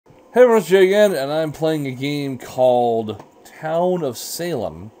Hey everyone, it's Jay again, and I'm playing a game called Town of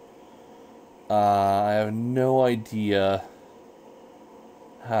Salem. I have no idea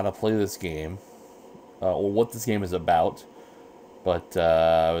how to play this game, or what this game is about, but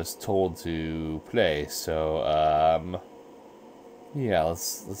I was told to play, so, yeah,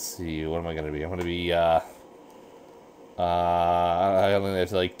 let's see, what am I gonna be? I'm gonna be, I only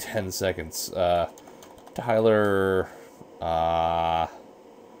have like 10 seconds, Tyler,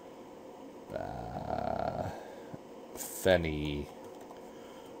 Fenny,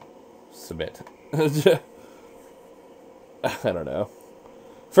 submit. I don't know.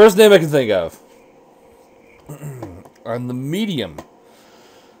 First name I can think of. On the medium.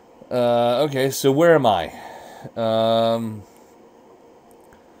 Okay, so where am I?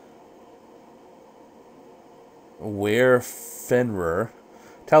 Where Fenrer?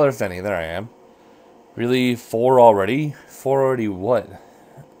 Tyler Fenny, there I am. Really? 4 already? 4 already what?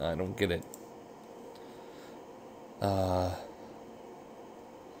 I don't get it.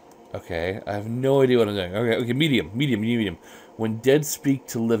 Okay, I have no idea what I'm doing. Okay, medium. When dead speak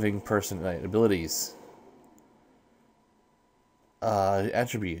to living person at night. Abilities.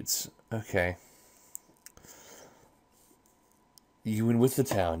 Attributes. Okay. You win with the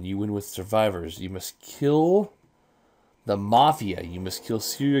town. You win with survivors. You must kill the mafia. You must kill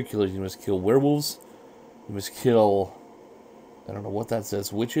serial killers. You must kill werewolves. You must kill... I don't know what that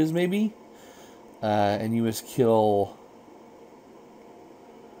says. Witches, maybe? And you must kill...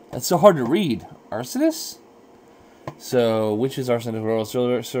 That's so hard to read. Arsonists? So, witches,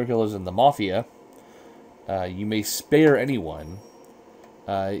 arsonists, serial killers, and the mafia. You may spare anyone.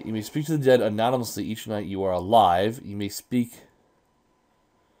 You may speak to the dead anonymously each night you are alive. You may speak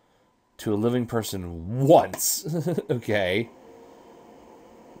to a living person once. Okay.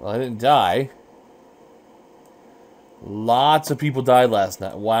 Well, I didn't die. Lots of people died last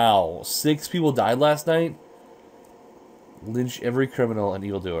night. Wow. 6 people died last night? Lynch every criminal and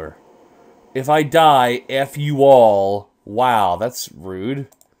evildoer. If I die, F you all. Wow, that's rude.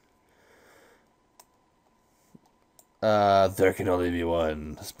 There can only be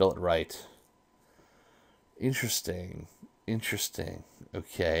one. Spell it right. Interesting.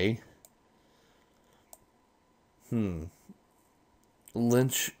 Okay.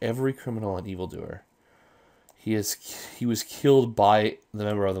 Lynch every criminal and evildoer. He was killed by the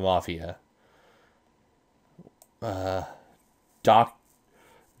member of the mafia. Doctor.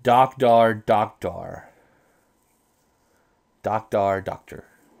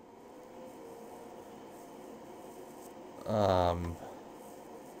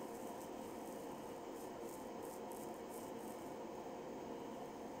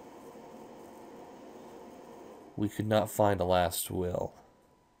 We could not find a last will.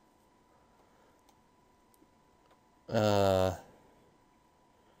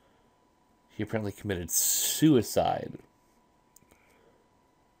 He apparently committed suicide.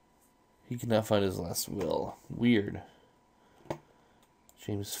 He could not find his last will. Weird.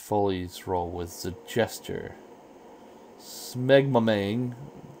 James Foley's role was the jester. Smegmamang.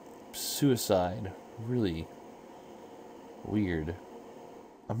 Suicide. Really weird.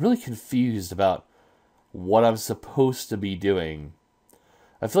 I'm really confused about what I'm supposed to be doing.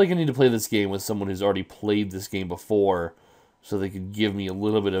 I feel like I need to play this game with someone who's already played this game before, so they could give me a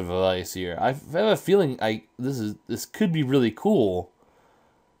little bit of advice here. I have a feeling this could be really cool,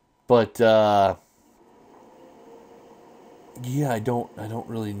 but yeah, I don't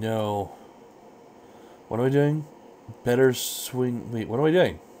really know. What am I doing? Better swing. Wait, what am I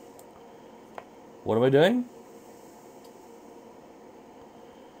doing?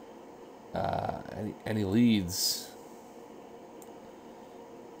 Any leads?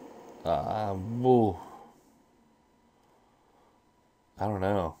 Whoa. I don't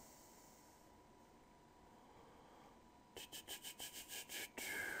know.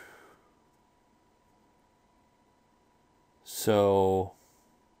 So,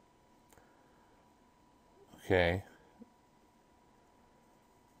 okay.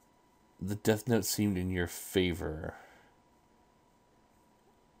 The death note seemed in your favor.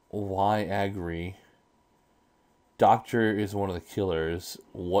 Why agree? Doctor is one of the killers.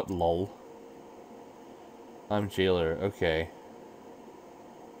 What lol? I'm jailer. Okay.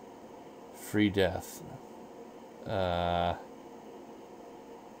 Free death.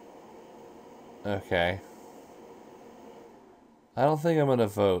 Okay. I don't think I'm gonna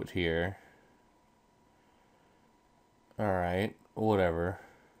vote here. Alright. Whatever.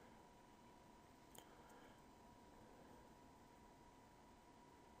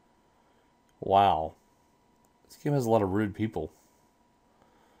 Wow. This game has a lot of rude people.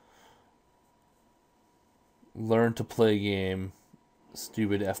 Learn to play game.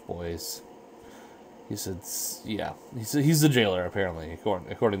 Stupid F-boys. He said, yeah. He's the jailer, apparently,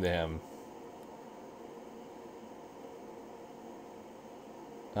 according to him.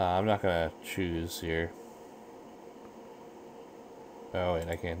 I'm not gonna choose here. Oh, wait,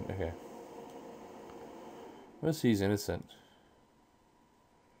 I can't. Okay. What if he's innocent?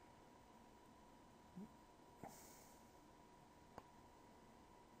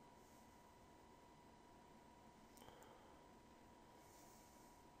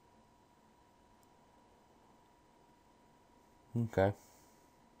 Okay.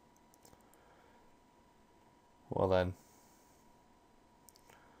 Well then.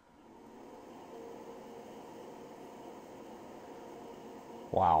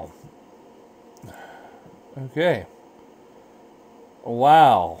 Wow. Okay.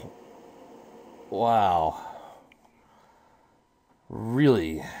 Wow. Wow.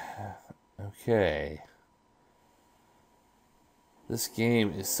 Really? Okay. This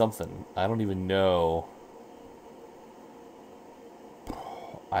game is something. I don't even know.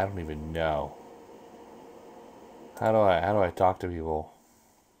 I don't even know. How do I talk to people?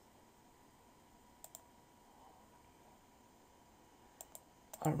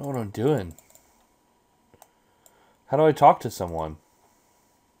 I don't know what I'm doing. How do I talk to someone?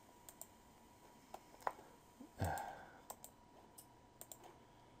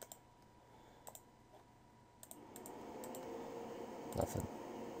 Nothing.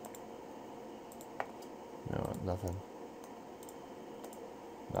 No, nothing.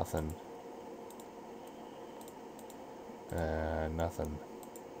 Nothing. Nothing.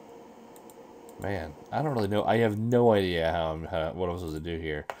 Man, I don't really know. I have no idea what I'm supposed to do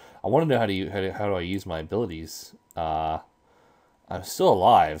here. I want to know how do I use my abilities. I'm still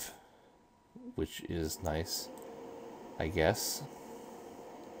alive, which is nice, I guess.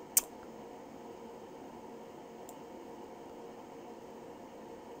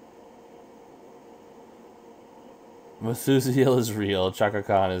 Methuselah is real. Chaka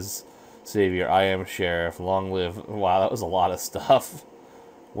Khan is savior. I am sheriff. Long live. Wow, that was a lot of stuff.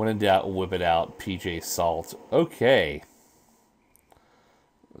 When in doubt, whip it out. PJ Salt. Okay.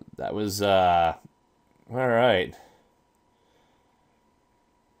 That was, alright.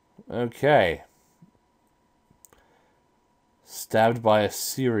 Okay. Stabbed by a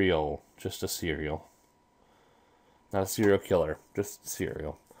cereal. Just a cereal. Not a serial killer. Just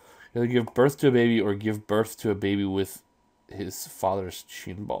cereal. Either give birth to a baby or give birth to a baby with his father's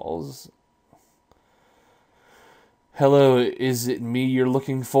chin balls. Hello, is it me you're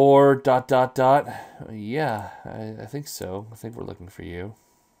looking for? ... Yeah, I think so. I think we're looking for you.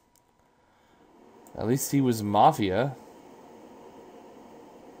 At least he was mafia.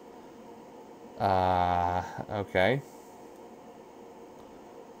 Okay.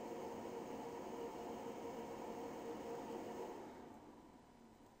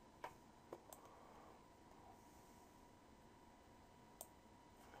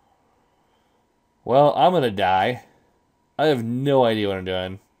 Well, I'm gonna die. I have no idea what I'm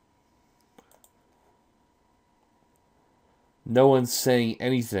doing. No one's saying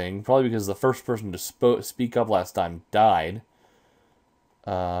anything. Probably because the first person to speak up last time died.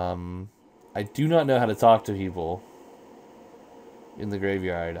 I do not know how to talk to people in the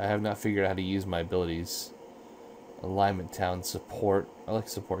graveyard. I have not figured out how to use my abilities. Alignment, town, support. I like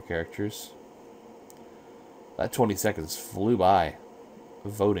support characters. That 20 seconds flew by.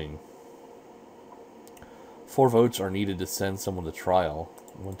 Voting. 4 votes are needed to send someone to trial.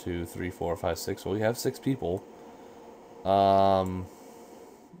 1, 2, 3, 4, 5, 6. Well, we have 6 people. I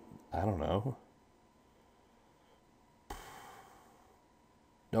don't know.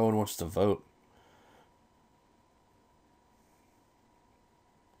 No one wants to vote.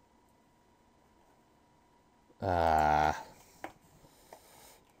 I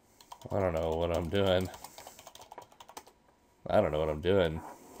don't know what I'm doing. I don't know what I'm doing.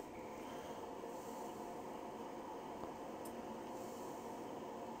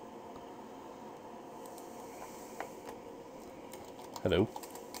 Hello.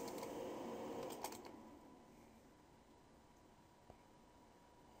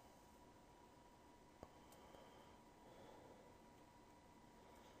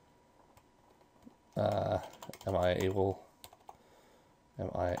 Am I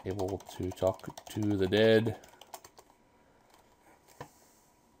able to talk to the dead?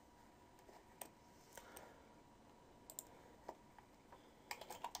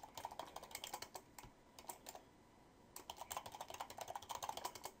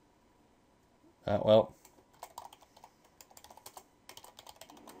 Well.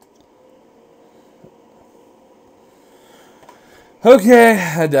 Okay,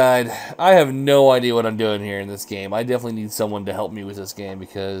 I died. I have no idea what I'm doing here in this game. I definitely need someone to help me with this game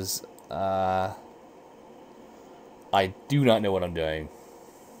because I do not know what I'm doing.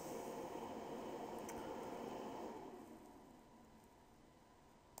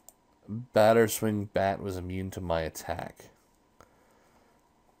 Batter swing bat was immune to my attack.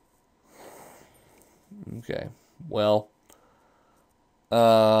 Okay, well,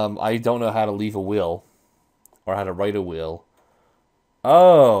 I don't know how to leave a will or how to write a will.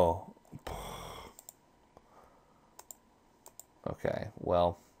 Oh, okay.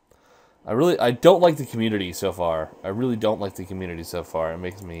 Well, I don't like the community so far. I really don't like the community so far. It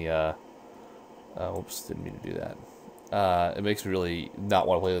makes me oops, didn't mean to do that. It makes me really not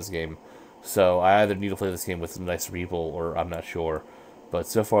want to play this game. So I either need to play this game with some nicer people, or I'm not sure. But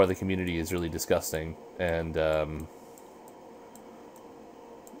so far, the community is really disgusting, and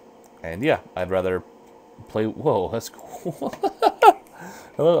yeah, I'd rather play. Whoa, that's cool.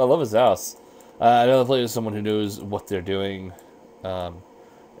 I love his house. I'd rather play with someone who knows what they're doing,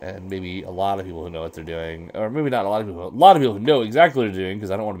 and maybe a lot of people who know what they're doing, or maybe not a lot of people. A lot of people who know exactly what they're doing,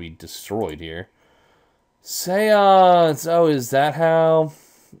 because I don't want to be destroyed here. Seance. Oh, is that how?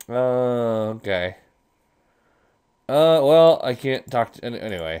 Okay. Well, I can't talk to...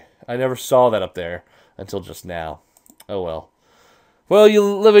 Anyway, I never saw that up there until just now. Oh, well. Well, you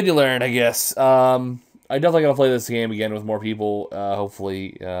live and you learn, I guess. I'm definitely going to play this game again with more people,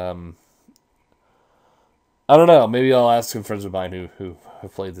 hopefully. I don't know. Maybe I'll ask some friends of mine who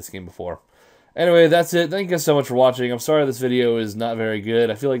have played this game before. Anyway, that's it. Thank you guys so much for watching. I'm sorry this video is not very good.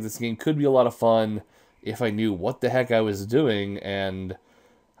 I feel like this game could be a lot of fun if I knew what the heck I was doing and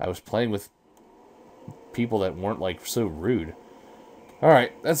I was playing with people that weren't, like, so rude.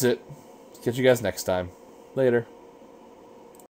 Alright, that's it. Catch you guys next time. Later.